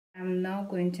now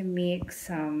going to make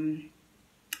some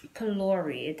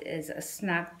Pholourie. It is a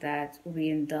snack that we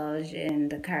indulge in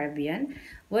the Caribbean.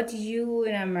 What you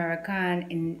in America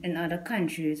and in other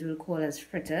countries will call as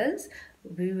fritters,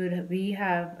 we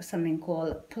have something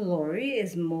called Pholourie.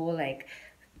 Is more like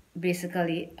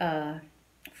basically a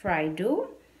fried dough,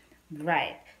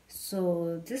 right?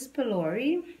 So this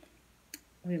Pholourie,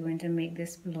 we're going to make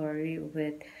this Pholourie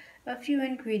with a few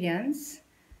ingredients.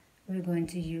 We're going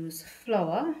to use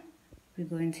flour. We're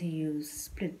going to use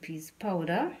split peas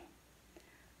powder.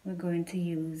 We're going to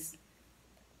use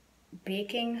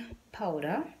baking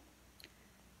powder,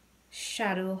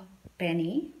 shadow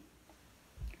benny,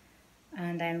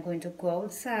 and I'm going to go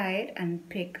outside and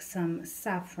pick some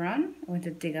saffron. I'm going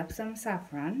to dig up some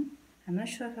saffron. I'm not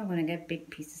sure if I'm going to get big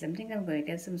pieces. I think I'm going to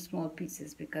get some small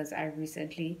pieces because I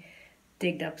recently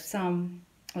digged up some,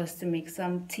 was to make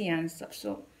some tea and stuff.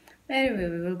 So anyway,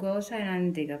 we will go outside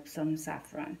and dig up some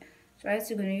saffron. So right, so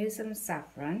you're going to use some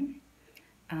saffron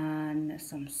and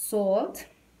some salt.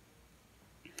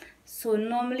 So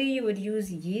normally you would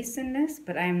use yeast in this,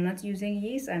 but I'm not using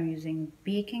yeast. I'm using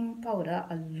baking powder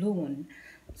alone.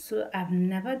 So I've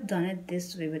never done it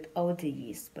this way without the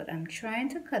yeast, but I'm trying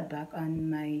to cut back on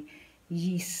my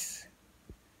yeast.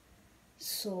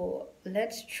 So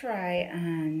let's try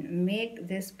and make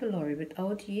this Pholourie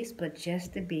without yeast, but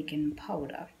just the baking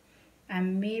powder. I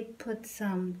may put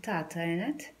some tartar in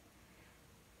it,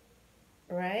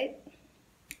 right?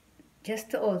 Just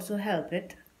to also help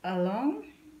it along.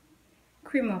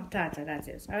 Cream of tartar, that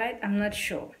is. All right, I'm not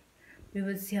sure. We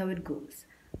will see how it goes.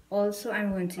 Also,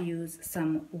 I'm going to use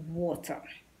some water.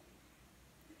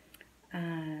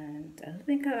 And I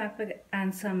think I'll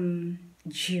add some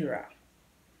jeera.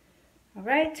 All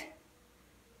right,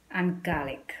 and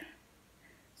garlic.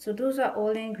 So those are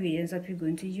all the ingredients that we're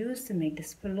going to use to make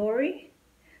this Pholourie.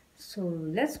 So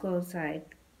let's go outside,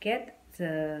 get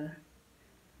the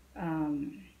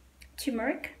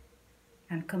turmeric,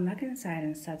 and come back inside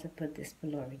and start to put this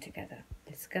Pholourie together.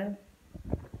 Let's go.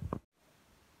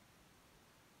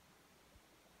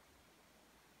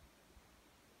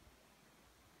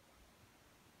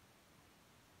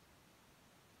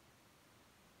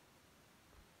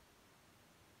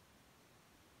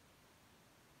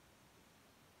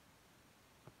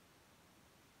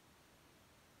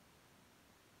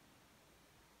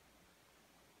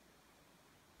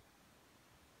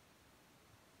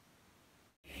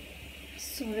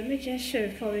 So let me just show you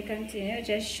before we continue,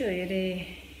 just show you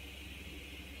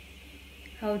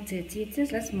how dirty it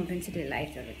is. Let's move into the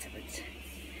light a little bit.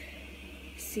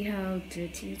 See how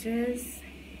dirty it is?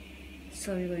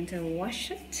 So we're going to wash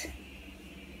it.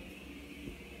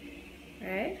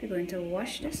 Right? We're going to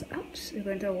wash this up. We're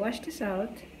going to wash this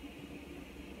out.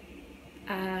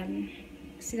 And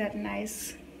see that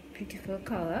nice, beautiful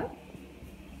color?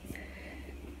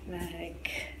 Like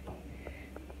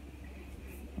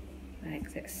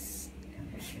this.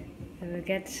 So we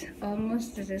get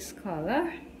almost to this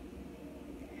color.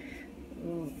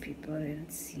 Oh, people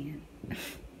didn't see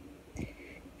it.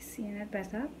 Seeing it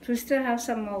better? We still have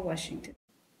some more washing to do.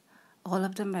 All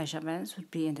of the measurements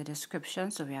would be in the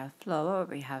description. So we have flour,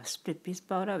 we have split peas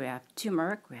powder, we have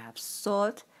turmeric, we have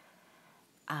salt,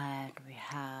 and we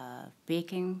have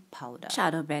baking powder,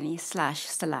 shadow benny /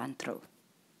 cilantro.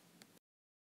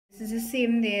 This is the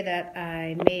same day that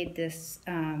I made this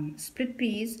split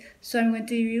peas, so I'm going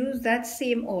to use that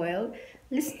same oil.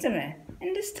 Listen to me.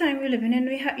 In this time we're living in,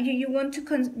 you want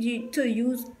to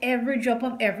use every drop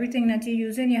of everything that you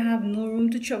use, and you have no room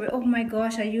to throw it. Oh my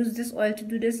gosh, I used this oil to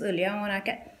do this earlier when I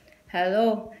can.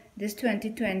 Hello, this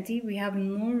 2020, we have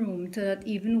no room to not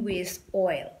even waste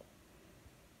oil.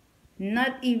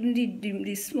 Not even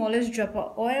the smallest drop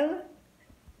of oil.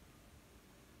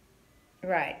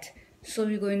 Right. So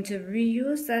we're going to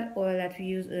reuse that oil that we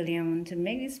used earlier on to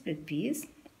make the split peas.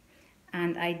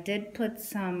 And I did put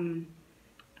some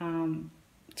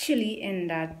chili in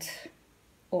that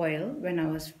oil when I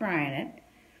was frying it.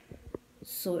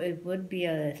 So it would be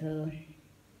a little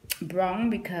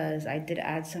brown because I did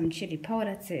add some chili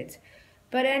powder to it.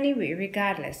 But anyway,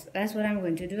 regardless, that's what I'm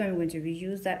going to do. I'm going to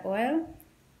reuse that oil.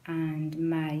 And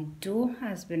my dough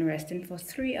has been resting for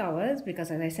 3 hours because,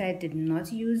 as I said, I did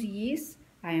not use yeast.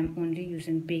 I am only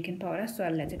using baking powder, so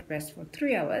I'll let it rest for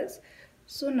 3 hours.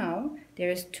 So now there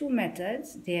is 2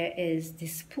 methods. There is the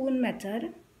spoon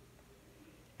method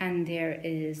and there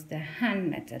is the hand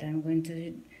method. I'm going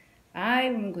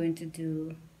to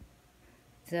do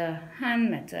the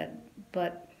hand method,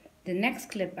 but the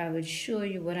next clip I will show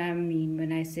you what I mean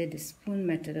when I say the spoon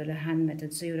method or the hand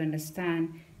method, so you would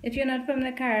understand. If you're not from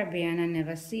the Caribbean and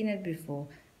never seen it before,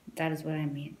 that is what I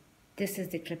mean. This is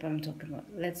the clip I'm talking about.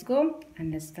 Let's go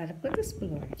and let's start up with this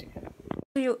pylori together.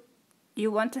 You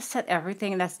want to set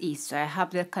everything that's east. So I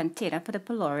have the container for the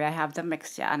pylori, I have the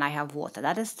mixture, and I have water.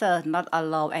 That is to not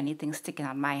allow anything sticking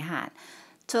on my hand.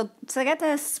 To get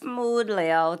a smooth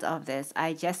layout of this,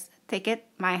 I just take it,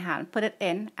 my hand, put it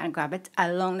in and grab it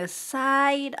along the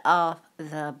side of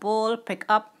the bowl, pick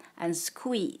up and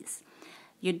squeeze.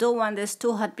 You don't want this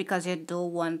too hot because you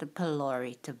don't want the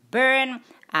pylori to burn,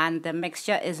 and the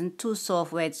mixture isn't too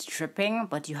soft where it's dripping,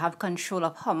 but you have control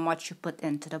of how much you put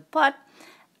into the pot,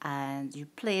 and you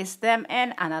place them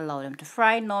in and allow them to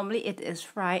fry. Normally it is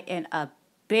fried in a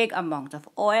big amount of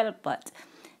oil, but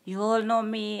you all know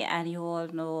me and you all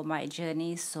know my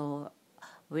journey, so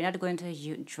we're not going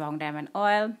to drown them in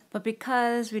oil. But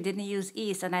because we didn't use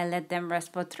yeast and I let them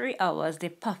rest for 3 hours, they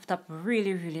puffed up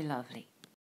really, really lovely.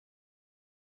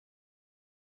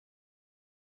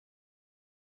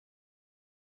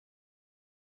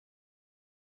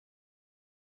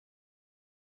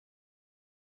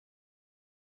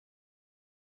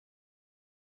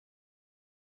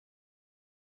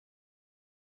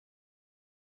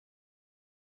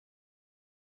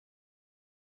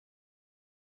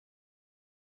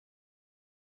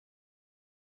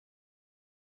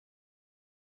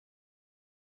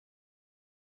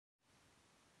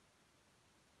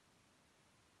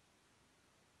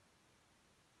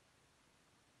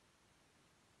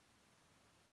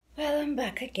 Well, I'm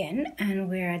back again and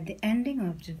we're at the ending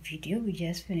of the video. We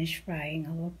just finished frying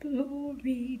our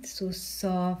pylori. It's so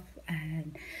soft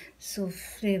and so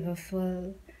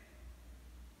flavorful.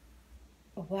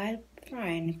 While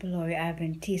frying pylori, I've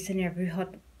been tasting every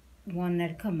hot one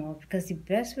that come out because the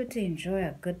best way to enjoy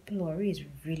a good pylori is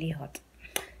really hot.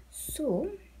 So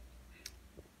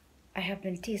I have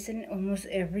been tasting almost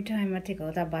every time I take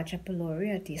out a batch of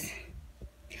pylori. I taste.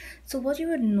 So what you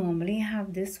would normally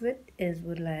have this with is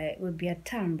would be a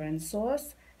tamarind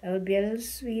sauce. That would be a little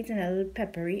sweet and a little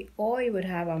peppery, or you would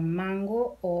have a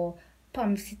mango or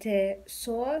pumpkin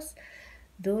sauce.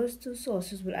 Those two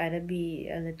sauces would either be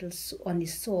a little on the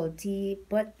salty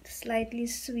but slightly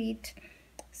sweet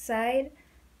side,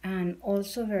 and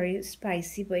also very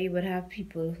spicy, but you would have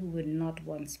people who would not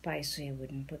want spice, so you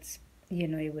wouldn't put,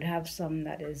 you would have some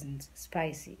that isn't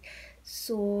spicy.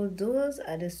 So those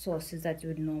are the sauces that you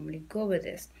would normally go with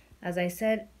this. As I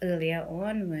said earlier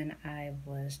on when I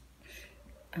was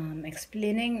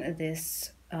explaining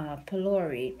this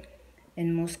pylori,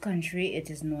 in most country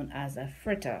it is known as a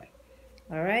fritter.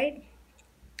 All right,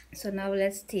 so now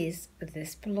let's taste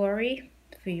this pylori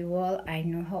for you all. I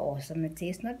know how awesome it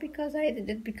tastes, not because I did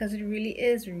it, because it really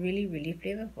is really, really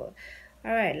flavorful.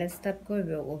 All right, let's stop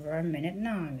going over a minute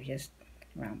now. I'm just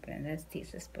ramping. Let's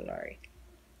taste this pylori.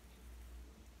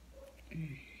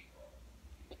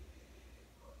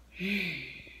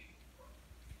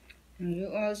 And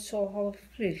you all saw how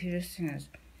flaky this thing is.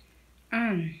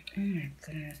 Oh my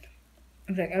goodness.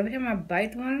 It's like every time I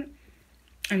bite one,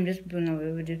 I'm just blown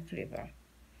away with the flavor.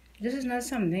 This is not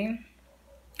something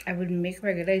I would make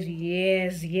regular.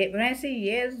 Years. When I say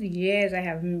years, I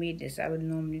haven't made this. I would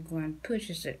normally go and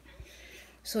purchase it.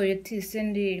 So you're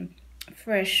tasting the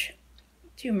fresh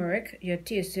turmeric, you're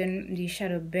tasting the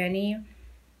shadow benny,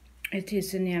 you're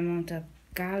tasting the amount of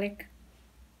garlic,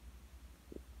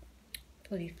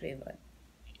 fully flavored,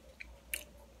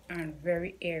 and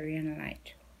very airy and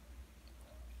light.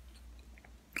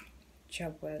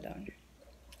 Job well done.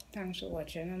 Thanks for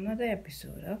watching another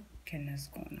episode of Kenna's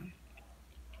Corner.